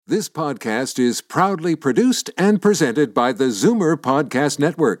This podcast is proudly produced and presented by the Zoomer Podcast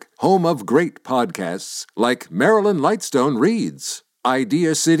Network, home of great podcasts like Marilyn Lightstone Reads,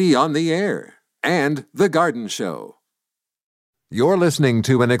 Idea City on the Air, and The Garden Show. You're listening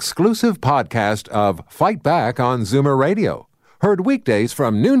to an exclusive podcast of Fight Back on Zoomer Radio, heard weekdays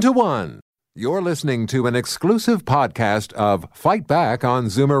from noon to 1. You're listening to an exclusive podcast of Fight Back on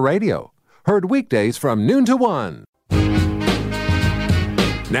Zoomer Radio, heard weekdays from noon to 1.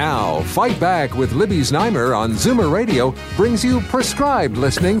 Now, Fight Back with Libby Znaimer on Zoomer Radio brings you prescribed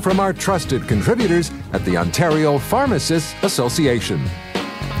listening from our trusted contributors at the Ontario Pharmacists Association.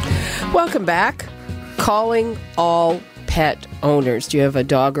 Welcome back. Calling all pet owners. Do you have a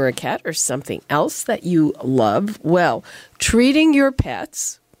dog or a cat or something else that you love? Well, treating your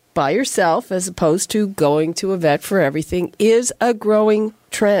pets by yourself as opposed to going to a vet for everything is a growing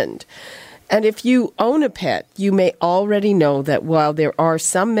trend. And if you own a pet, you may already know that while there are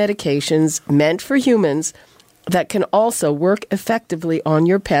some medications meant for humans that can also work effectively on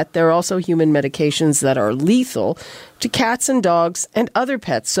your pet, there are also human medications that are lethal to cats and dogs and other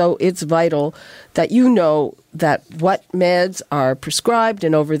pets. So it's vital that you know that what meds are prescribed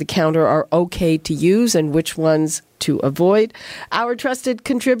and over-the-counter are okay to use and which ones to avoid. Our trusted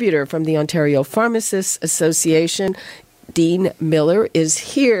contributor from the Ontario Pharmacists Association, Dean Miller, is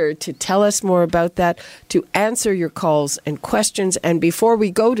here to tell us more about that, to answer your calls and questions. And before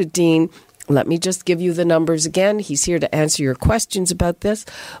we go to Dean, let me just give you the numbers again. He's here to answer your questions about this,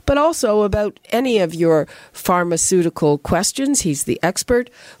 but also about any of your pharmaceutical questions. He's the expert.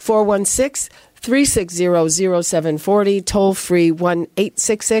 416-360-0740, toll free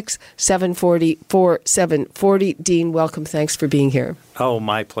 1-866-740-4740. Dean, welcome. Thanks for being here. Oh,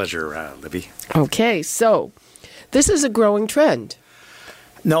 my pleasure, Libby. Okay, so this is a growing trend.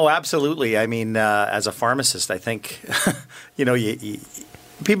 No, absolutely. I mean, as a pharmacist, I think,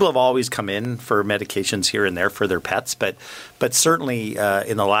 people have always come in for medications here and there for their pets, but certainly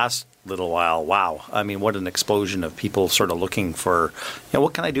in the last little while, wow. I mean, what an explosion of people sort of looking for,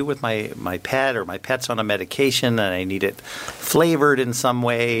 what can I do with my pet, or my pet's on a medication and I need it flavored in some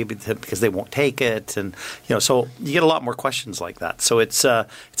way because they won't take it. And, so you get a lot more questions like that. So it's an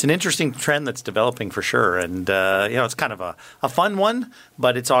interesting trend that's developing for sure. And, it's kind of a fun one,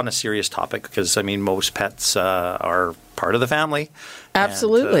 but it's on a serious topic because, I mean, most pets are part of the family.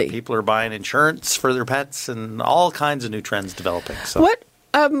 Absolutely. And, people are buying insurance for their pets and all kinds of new trends developing. So.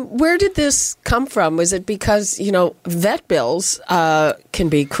 Where did this come from? Was it because, vet bills can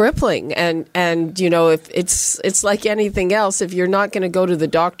be crippling and if it's like anything else, if you're not going to go to the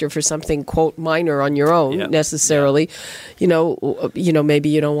doctor for something, quote, minor on your own necessarily, maybe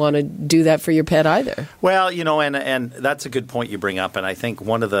you don't want to do that for your pet either. Well, and that's a good point you bring up. And I think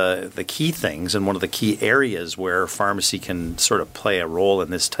one of the key things and one of the key areas where pharmacy can sort of play a role in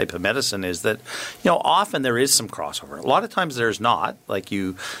this type of medicine is that, often there is some crossover. A lot of times there's not, like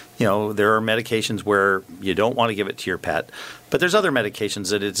there are medications where you don't want to give it to your pet, but there's other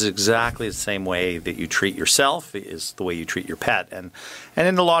medications that it's exactly the same way that you treat yourself is the way you treat your pet, and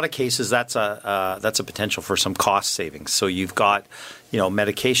in a lot of cases that's a potential for some cost savings. So you've got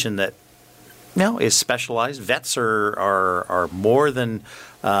medication that is specialized. Vets are more than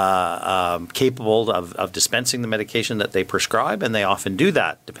capable of dispensing the medication that they prescribe, and they often do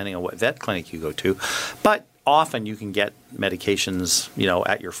that depending on what vet clinic you go to, but often you can get medications,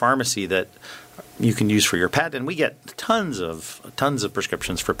 at your pharmacy that you can use for your pet, and we get tons of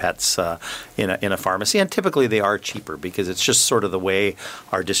prescriptions for pets in a pharmacy, and typically they are cheaper because it's just sort of the way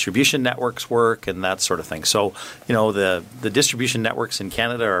our distribution networks work and that sort of thing. So, the distribution networks in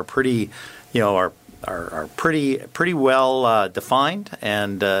Canada are pretty, are pretty well defined,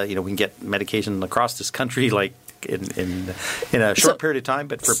 and we can get medication across this country like in a short period of time,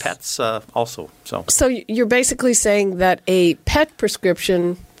 but for pets also. So you're basically saying that a pet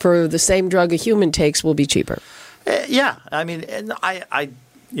prescription for the same drug a human takes will be cheaper? Yeah. I mean, and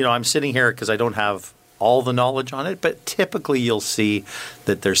I'm sitting here because I don't have all the knowledge on it, but typically you'll see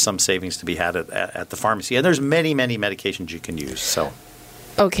that there's some savings to be had at the pharmacy, and there's many, many medications you can use. So,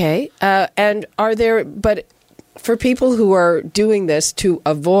 okay, and are there? But for people who are doing this to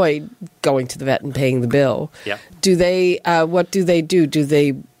avoid going to the vet and paying the bill, do they? What do they do? Do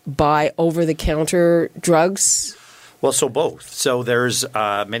they buy over-the-counter drugs? Well, so both. So there's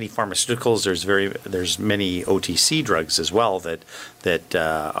many pharmaceuticals. There's many OTC drugs as well that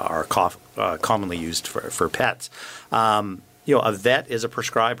are commonly used for pets. A vet is a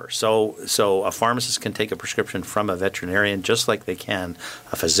prescriber. So a pharmacist can take a prescription from a veterinarian just like they can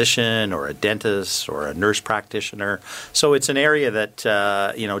a physician or a dentist or a nurse practitioner. So it's an area that,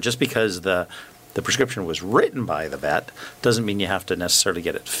 just because the the prescription was written by the vet doesn't mean you have to necessarily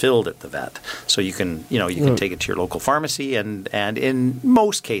get it filled at the vet. So you can take it to your local pharmacy, and in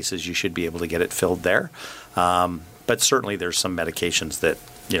most cases you should be able to get it filled there. But certainly there's some medications that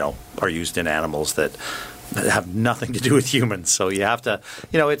are used in animals that have nothing to do with humans. So you have to,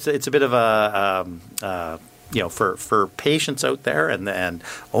 it's a bit of a for patients out there and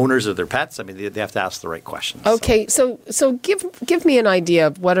owners of their pets, I mean, they have to ask the right questions. Okay, so give me an idea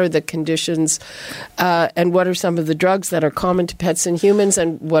of what are the conditions and what are some of the drugs that are common to pets and humans,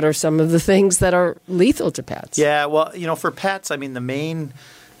 and what are some of the things that are lethal to pets? Yeah, well, for pets, I mean, the main...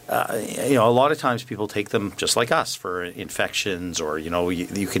 a lot of times people take them just like us for infections, or,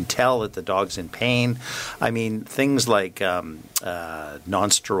 you can tell that the dog's in pain. I mean, things like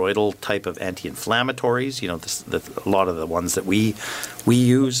non-steroidal type of anti-inflammatories, a lot of the ones that we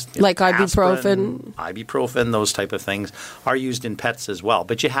use. Like ibuprofen? Ibuprofen, those type of things are used in pets as well.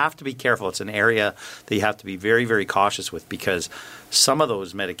 But you have to be careful. It's an area that you have to be very, very cautious with, because some of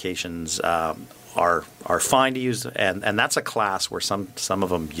those medications are fine to use, and that's a class where some of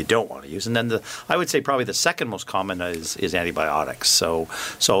them you don't want to use. And then I would say probably the second most common is antibiotics. So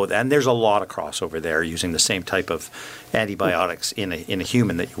and there's a lot of crossover there, using the same type of antibiotics in a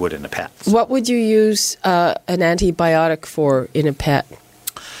human that you would in a pet. What would you use an antibiotic for in a pet?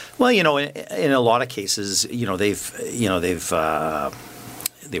 Well, in a lot of cases, they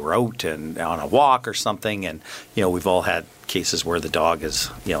were out and on a walk or something, and we've all had cases where the dog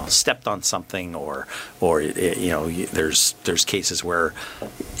has stepped on something, or there's cases where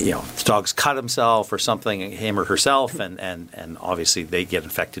the dog's cut himself or something, him or herself, and obviously they get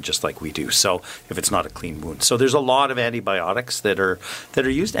infected just like we do. So if it's not a clean wound, so there's a lot of antibiotics that are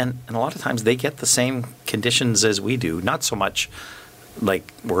used, and a lot of times they get the same conditions as we do. Not so much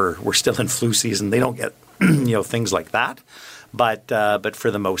like we're still in flu season; they don't get things like that. But for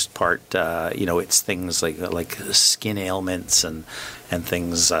the most part, it's things like skin ailments and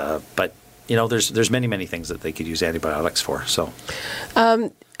things. But there's many things that they could use antibiotics for. So,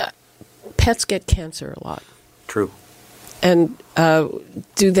 pets get cancer a lot. True. And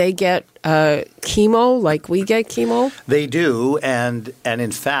do they get chemo like we get chemo? They do, and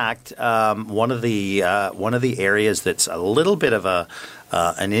in fact, one of the areas that's a little bit of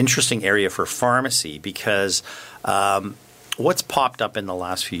an interesting area for pharmacy, because what's popped up in the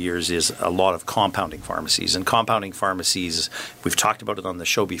last few years is a lot of compounding pharmacies. And compounding pharmacies, we've talked about it on the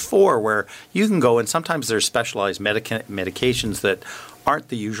show before, where you can go and sometimes there's specialized medications that aren't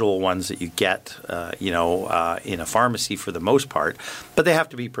the usual ones that you get, in a pharmacy for the most part, but they have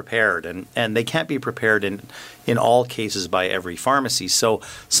to be prepared, and they can't be prepared in all cases by every pharmacy. So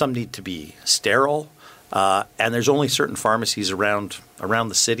some need to be sterile. And there's only certain pharmacies around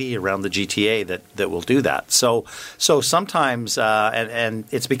the city, around the GTA that will do that. So sometimes, and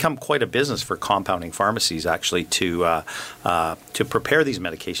it's become quite a business for compounding pharmacies actually to prepare these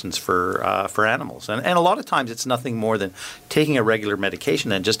medications for animals. And a lot of times it's nothing more than taking a regular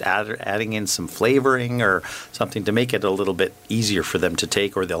medication and just adding in some flavoring or something to make it a little bit easier for them to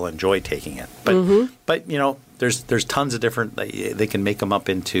take, or they'll enjoy taking it. But there's tons of different. They can make them up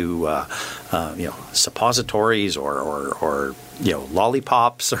into suppositories or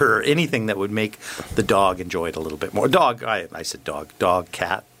lollipops or anything that would make the dog enjoy it a little bit more. I said dog,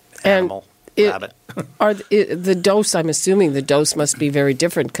 cat, animal, rabbit. The dose? I'm assuming the dose must be very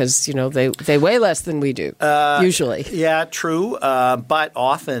different, because they weigh less than we do usually. Yeah, true. But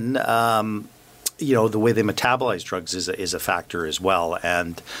often. The way they metabolize drugs is a factor as well,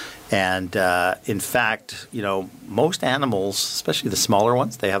 and in fact, most animals, especially the smaller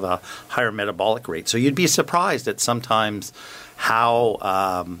ones, they have a higher metabolic rate. So you'd be surprised at sometimes how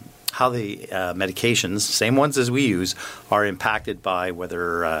the medications, same ones as we use, are impacted by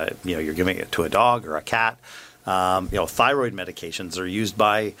whether you're giving it to a dog or a cat. Thyroid medications are used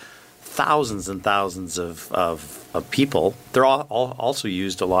by thousands and thousands of people. They're all also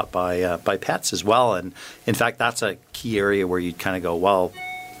used a lot by pets as well. And in fact, that's a key area where you kind of go, well,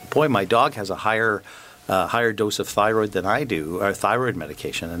 boy, my dog has a higher dose of thyroid than I do, or thyroid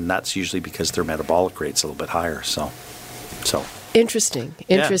medication, and that's usually because their metabolic rate's a little bit higher. So interesting.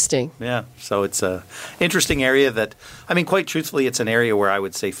 Yeah. So it's a interesting area that, I mean, quite truthfully, it's an area where I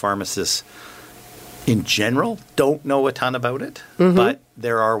would say pharmacists in general don't know a ton about it, but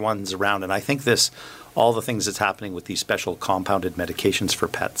there are ones around, and I think all the things that's happening with these special compounded medications for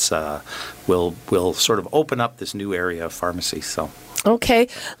pets will sort of open up this new area of pharmacy. So Okay,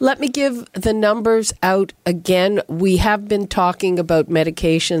 let me give the numbers out again. We have been talking about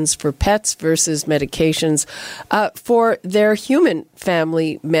medications for pets versus medications for their human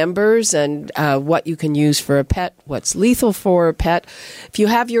family members and what you can use for a pet, what's lethal for a pet. If you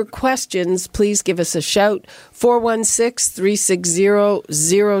have your questions, please give us a shout.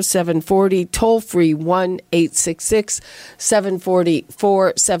 416-360-0740, toll-free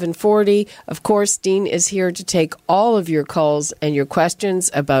 1-866-740-4740. Of course, Dean is here to take all of your calls and your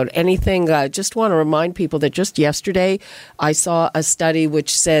questions about anything. I just want to remind people that just yesterday I saw a study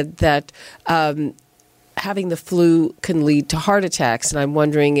which said that having the flu can lead to heart attacks, and I'm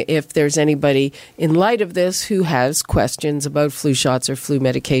wondering if there's anybody in light of this who has questions about flu shots or flu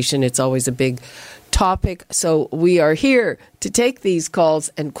medication. It's always a big topic, so we are here to take these calls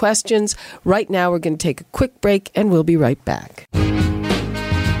and questions. Right now, we're going to take a quick break, and we'll be right back.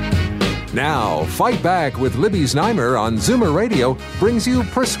 Now, Fight Back with Libby Znaimer on Zoomer Radio brings you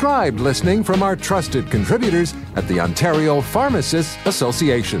prescribed listening from our trusted contributors at the Ontario Pharmacists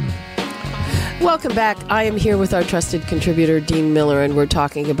Association. Welcome back. I am here with our trusted contributor, Dean Miller, and we're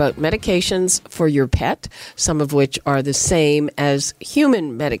talking about medications for your pet, some of which are the same as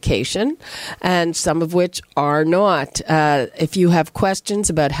human medication, and some of which are not. If you have questions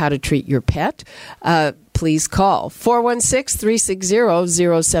about how to treat your pet, please call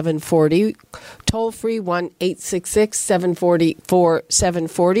 416-360-0740, toll-free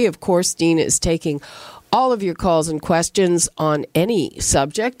 1-866-740-4740. Of course, Dean is taking all of your calls and questions on any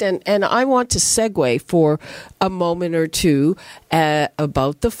subject. And I want to segue for a moment or two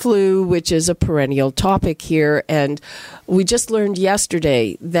about the flu, which is a perennial topic here. And we just learned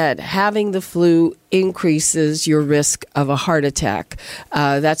yesterday that having the flu increases your risk of a heart attack.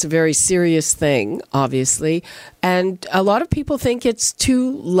 That's a very serious thing, obviously. And a lot of people think it's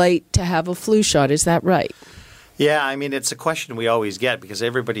too late to have a flu shot. Is that right? Yeah, I mean, it's a question we always get because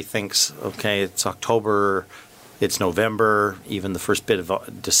everybody thinks, okay, it's October, it's November, even the first bit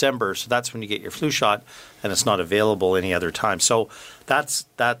of December, so that's when you get your flu shot, and it's not available any other time. So that's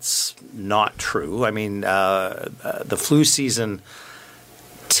not true. I mean, the flu season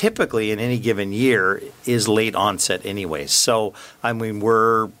typically in any given year is late onset anyways. So, I mean,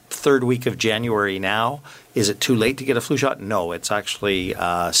 we're third week of January now. Is it too late to get a flu shot? No, it's actually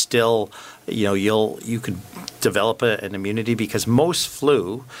still, you could develop an immunity because most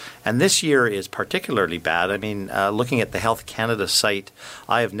flu, and this year is particularly bad. I mean, looking at the Health Canada site,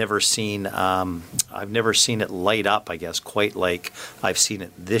 I've never seen it light up, I guess, quite like I've seen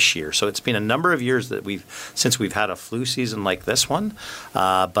it this year. So it's been a number of years that since we've had a flu season like this one,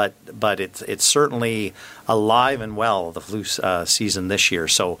 but it's certainly alive and well, the flu season this year.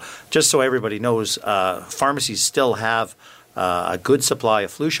 So just so everybody knows, pharmacies still have a good supply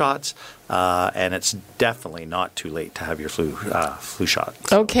of flu shots, and it's definitely not too late to have your flu shot.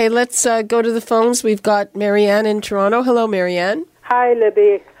 So. Okay, let's go to the phones. We've got Marianne in Toronto. Hello, Marianne. Hi,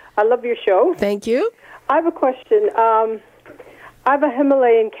 Libby. I love your show. Thank you. I have a question. I have a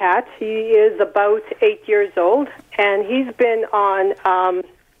Himalayan cat. He is about 8 years old, and he's been on.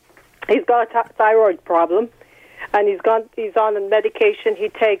 He's got a thyroid problem, and he's on a medication. He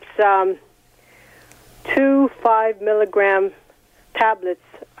takes 2 5-milligram tablets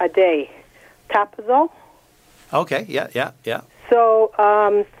a day, Tapazole. Okay, yeah. So,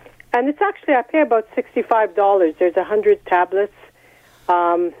 and it's actually, I pay about $65. There's 100 tablets,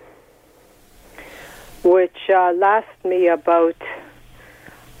 which last me about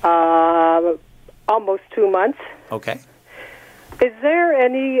almost 2 months. Okay. Is there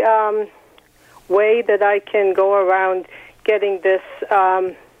any way that I can go around getting this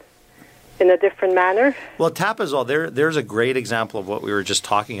in a different manner? Well, Tapazole, there's a great example of what we were just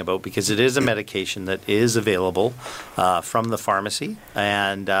talking about because it is a medication that is available from the pharmacy,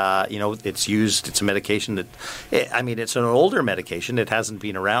 and it's used. It's a medication that, it's an older medication. It hasn't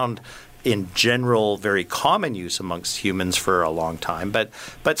been around in general, very common use amongst humans for a long time, but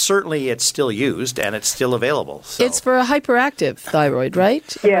certainly it's still used and it's still available. So. It's for a hyperactive thyroid,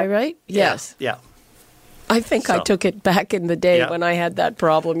 right? Yeah. Am I right? Yes. Yeah. I think I took it back in the day when I had that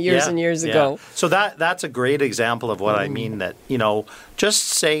problem years and years ago. So that's a great example of what I mean, that, just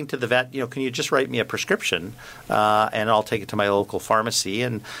saying to the vet, can you just write me a prescription and I'll take it to my local pharmacy,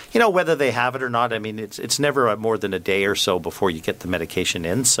 and, whether they have it or not, I mean, it's never more than a day or so before you get the medication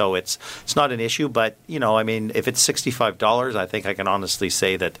in. So it's not an issue, but, if it's $65, I think I can honestly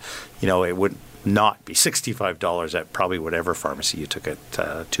say that, it would not be $65 at probably whatever pharmacy you took it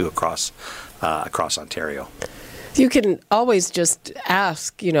to across Ontario. You can always just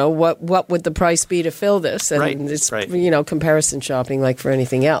ask, what would the price be to fill this? And Right, it's, right. Comparison shopping like for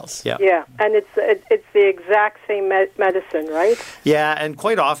anything else. Yeah. Yeah, and it's the exact same medicine, right? Yeah, and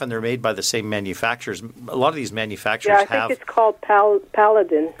quite often they're made by the same manufacturers. A lot of these manufacturers Yeah, I have think it's called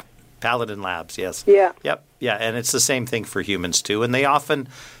Paladin. Paladin Labs, yes. Yeah. Yep. Yeah, and it's the same thing for humans too. And they often,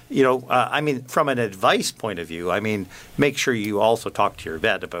 from an advice point of view, make sure you also talk to your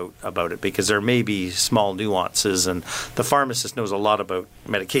vet about it, because there may be small nuances, and the pharmacist knows a lot about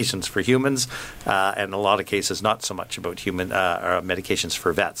medications for humans, and in a lot of cases not so much about human medications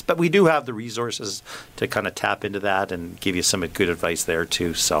for vets. But we do have the resources to kind of tap into that and give you some good advice there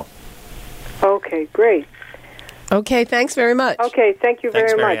too. So. Okay, great. Okay, thanks very much. Okay, thank you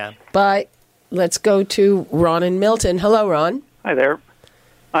Thanks, very Marianne. much. Bye. Let's go to Ron in Milton. Hello, Ron. Hi there.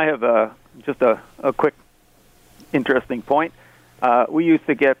 I have just a quick, interesting point. We used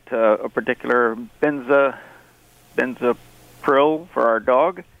to get a particular benzapril for our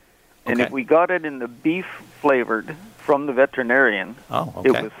dog, and Okay. if we got it in the beef flavored from the veterinarian, Oh, it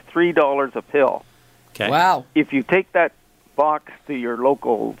okay. was $3 a pill. Okay. Wow. If you take that box to your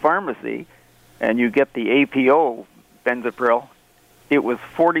local pharmacy and you get the APO benzapril, it was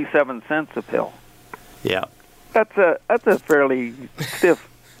 47 cents a pill. Yeah. That's a fairly stiff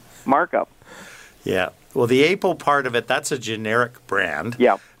markup. Yeah. Well, the APO part of it, that's a generic brand.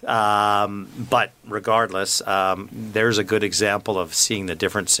 Yeah. But regardless, there's a good example of seeing the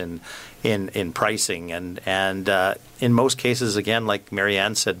difference in pricing, and in most cases, again, like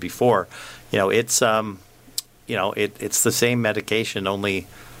Marianne said before, it's it's the same medication, only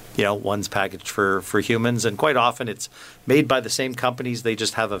one's packaged for humans, and quite often it's made by the same companies. They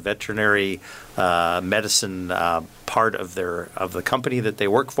just have a veterinary medicine part of the company that they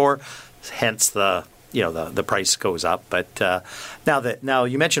work for. Hence the price goes up. But now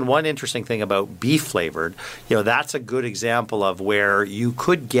you mentioned one interesting thing about beef flavored. That's a good example of where you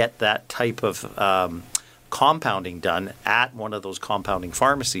could get that type of compounding done at one of those compounding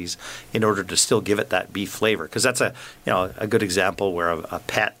pharmacies in order to still give it that beef flavor, because that's a good example where a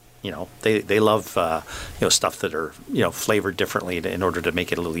pet, they love stuff that are flavored differently in order to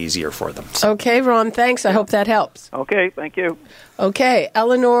make it a little easier for them. So. Okay, Ron, thanks. I hope that helps. Okay, thank you. Okay,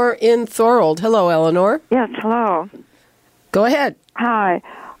 Eleanor in Thorold. Hello, Eleanor. Yes, hello. Go ahead. Hi.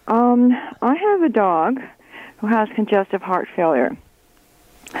 I have a dog who has congestive heart failure.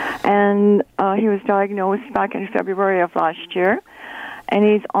 And he was diagnosed back in February of last year. And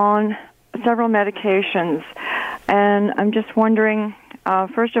he's on several medications. And I'm just wondering,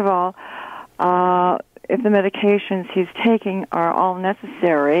 first of all, if the medications he's taking are all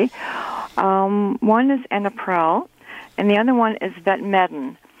necessary. One is Enoprel, and the other one is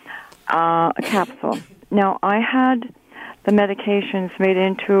Vetmedin, a capsule. Now, I had the medications made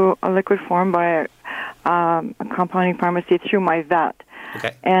into a liquid form by a compounding pharmacy through my vet.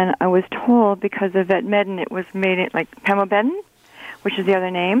 Okay. And I was told because of Vetmedin, it was made in, like Pemobedin, which is the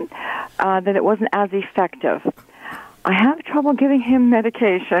other name, that it wasn't as effective. I have trouble giving him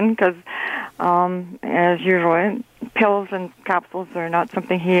medication because, as usual, pills and capsules are not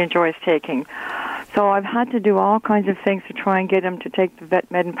something he enjoys taking. So I've had to do all kinds of things to try and get him to take the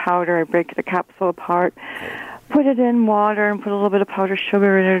Vetmedin powder. I break the capsule apart, put it in water, and put a little bit of powdered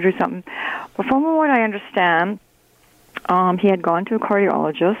sugar in it or do something. But from what I understand, he had gone to a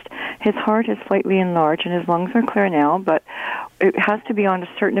cardiologist. His heart is slightly enlarged and his lungs are clear now, but it has to be on a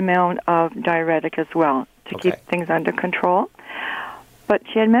certain amount of diuretic as well to keep things under control. But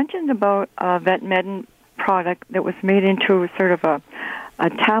she had mentioned about a Vetmedin product that was made into sort of a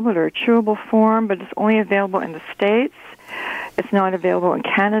tablet or a chewable form, but it's only available in the States. It's not available in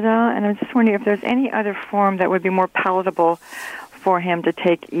Canada. And I'm just wondering if there's any other form that would be more palatable for him to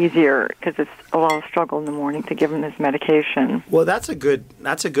take easier, because it's a lot of struggle in the morning to give him this medication. Well, that's a good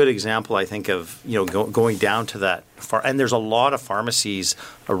example, I think, of going down to that far. And there's a lot of pharmacies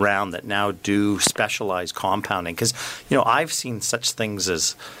around that now do specialized compounding, because I've seen such things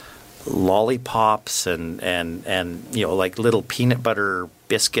as lollipops and like little peanut butter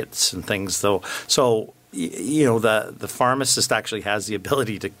biscuits and things. Though, so the pharmacist actually has the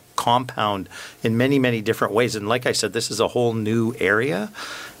ability to compound in many, many different ways. And like I said, this is a whole new area.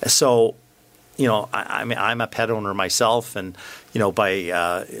 So, I'm a pet owner myself, and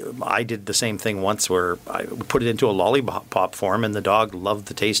I did the same thing once where I put it into a lollipop form, and the dog loved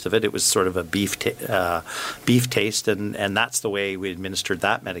the taste of it. It was sort of a beef taste, and that's the way we administered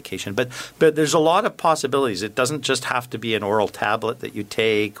that medication. But there's a lot of possibilities. It doesn't just have to be an oral tablet that you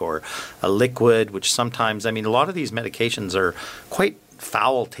take or a liquid, which sometimes, a lot of these medications are quite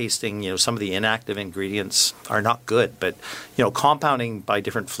foul tasting. Some of the inactive ingredients are not good, but compounding by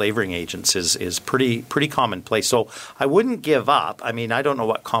different flavoring agents is pretty commonplace. So I wouldn't give up. I mean, I don't know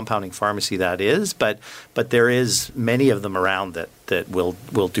what compounding pharmacy that is, but there is many of them around that will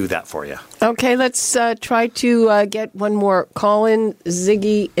do that for you. Okay, let's try to get one more call in.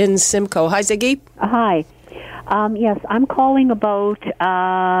 Ziggy in Simcoe. Hi, Ziggy. Hi. Yes, I'm calling about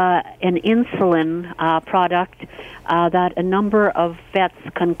an insulin product that a number of vets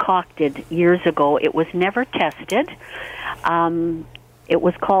concocted years ago. It was never tested. It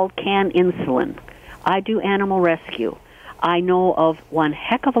was called Can Insulin. I do animal rescue. I know of one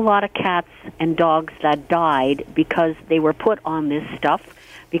heck of a lot of cats and dogs that died because they were put on this stuff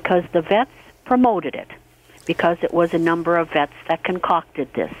because the vets promoted it. Because it was a number of vets that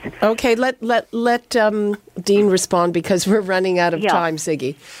concocted this. Okay, let Dean respond because we're running out of time,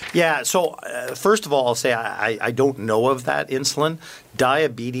 Ziggy. Yeah, so first of all, I'll say I don't know of that insulin.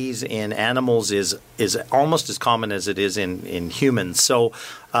 Diabetes in animals is almost as common as it is in humans. So,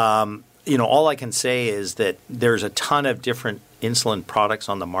 all I can say is that there's a ton of different insulin products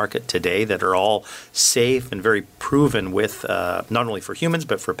on the market today that are all safe and very proven with not only for humans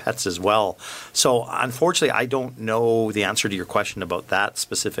but for pets as well. So unfortunately, I don't know the answer to your question about that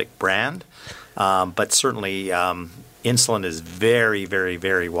specific brand, but certainly insulin is very, very,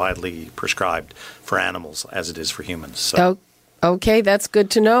 very widely prescribed for animals as it is for humans. So. Okay, that's good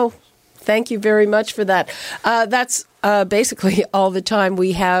to know. Thank you very much for that. That's basically all the time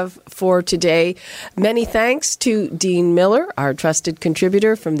we have for today. Many thanks to Dean Miller, our trusted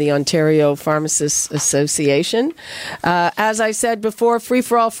contributor from the Ontario Pharmacists Association. As I said before, Free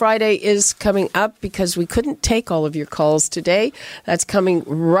for All Friday is coming up because we couldn't take all of your calls today. That's coming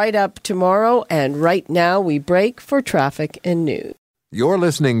right up tomorrow. And right now we break for traffic and news. You're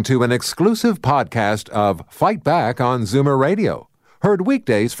listening to an exclusive podcast of Fight Back on Zoomer Radio. Heard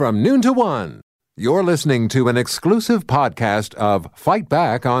weekdays from noon to 1. You're listening to an exclusive podcast of Fight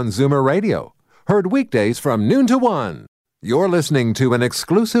Back on Zoomer Radio. Heard weekdays from noon to 1. You're listening to an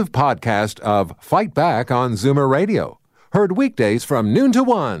exclusive podcast of Fight Back on Zoomer Radio. Heard weekdays from noon to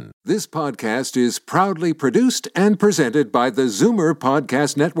 1. This podcast is proudly produced and presented by the Zoomer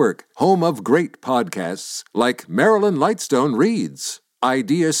Podcast Network, home of great podcasts like Marilyn Lightstone Reads,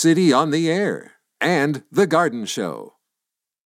 Idea City on the Air, and The Garden Show.